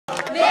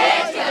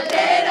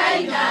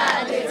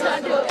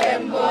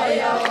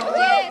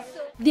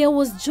There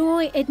was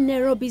joy at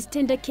Nairobi's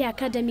Tender Care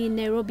Academy in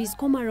Nairobi's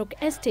Komarok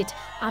Estate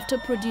after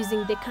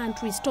producing the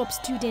country's top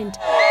student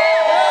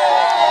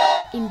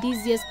in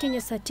this year's Kenya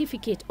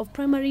Certificate of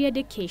Primary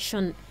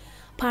Education.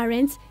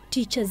 Parents,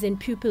 teachers and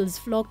pupils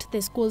flocked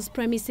the school's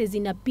premises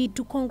in a bid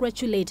to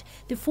congratulate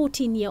the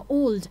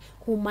 14-year-old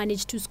who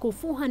managed to score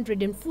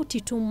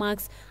 442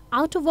 marks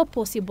out of a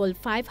possible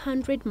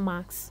 500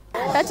 marks.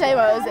 That time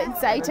I was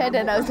excited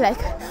and I was like,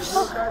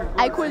 oh,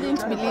 I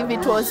couldn't believe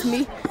it was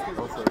me.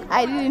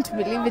 I didn't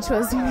believe it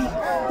was me.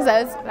 Because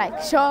I was like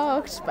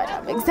shocked, but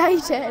I'm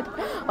excited.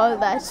 All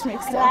that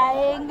mixed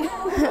up.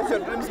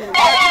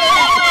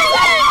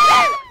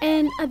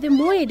 And at the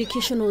Moi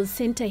Educational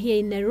Center here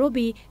in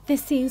Nairobi, the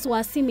scenes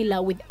were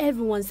similar, with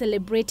everyone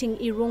celebrating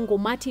Irongo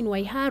Martin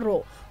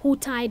Waiharo, who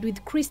tied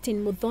with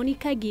Christine Muthoni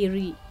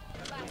Kagiri.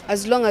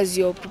 As long as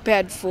you're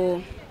prepared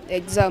for the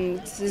exam,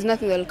 there's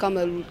nothing that will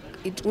come,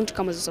 it won't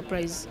come as a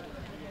surprise.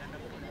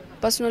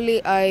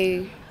 Personally,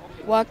 I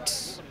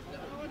worked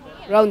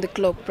round the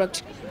clock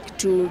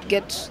to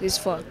get this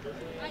far.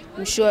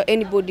 I'm sure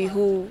anybody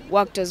who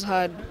worked as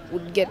hard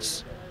would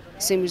get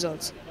the same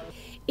results.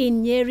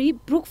 In Nyeri,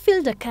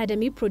 Brookfield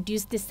Academy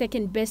produced the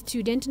second best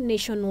student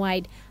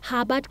nationwide,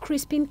 Herbert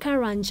Crispin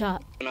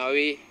Karanja.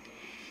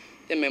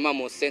 Then my mom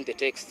was sent a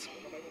text,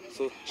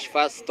 so she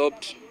first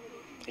stopped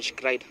and she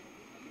cried.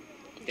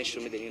 Then she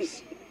showed me the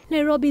news.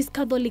 Nairobi's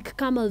Catholic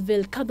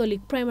Camelville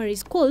Catholic Primary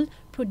School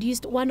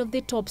produced one of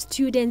the top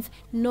students,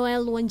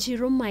 Noel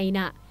Wanjiru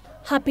Maina.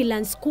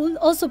 Happyland School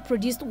also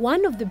produced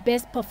one of the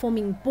best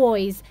performing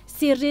boys,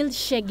 Cyril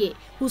Shege,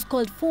 who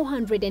scored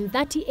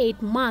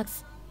 438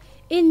 marks.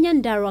 In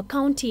Nyandarua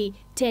County,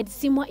 Ted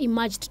Simwa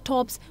emerged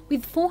tops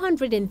with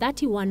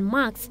 431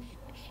 marks.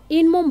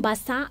 In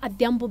Mombasa,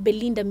 Adhiambo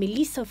Belinda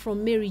Melissa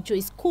from Mary Joy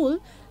School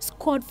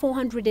scored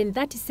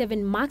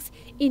 437 marks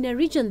in a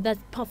region that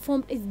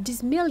performed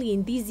dismally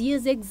in this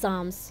year's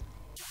exams.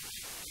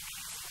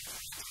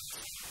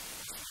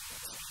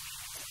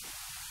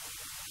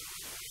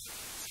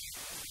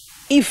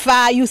 If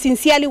you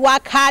sincerely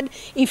work hard,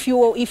 if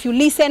you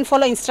listen,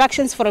 follow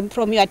instructions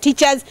from your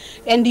teachers,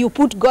 and you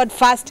put God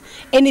first,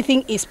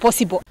 anything is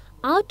possible.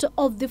 Out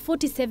of the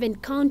 47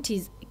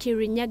 counties,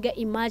 Kirinyaga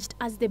emerged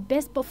as the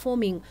best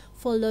performing,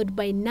 followed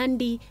by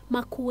Nandi,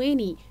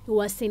 Makueni,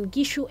 Uasin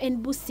Gishu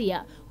and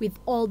Busia, with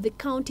all the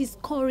counties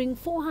scoring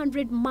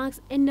 400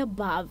 marks and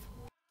above.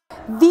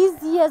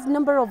 This year's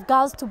number of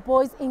girls to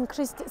boys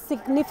increased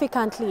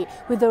significantly,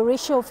 with a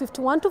ratio of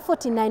 51 to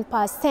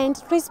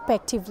 49%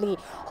 respectively.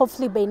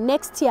 Hopefully by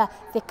next year,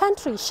 the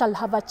country shall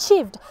have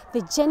achieved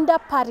the gender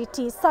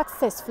parity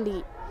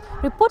successfully.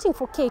 Reporting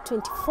for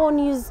K24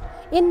 News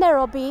in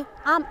Nairobi,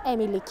 I'm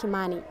Emily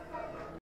Kimani.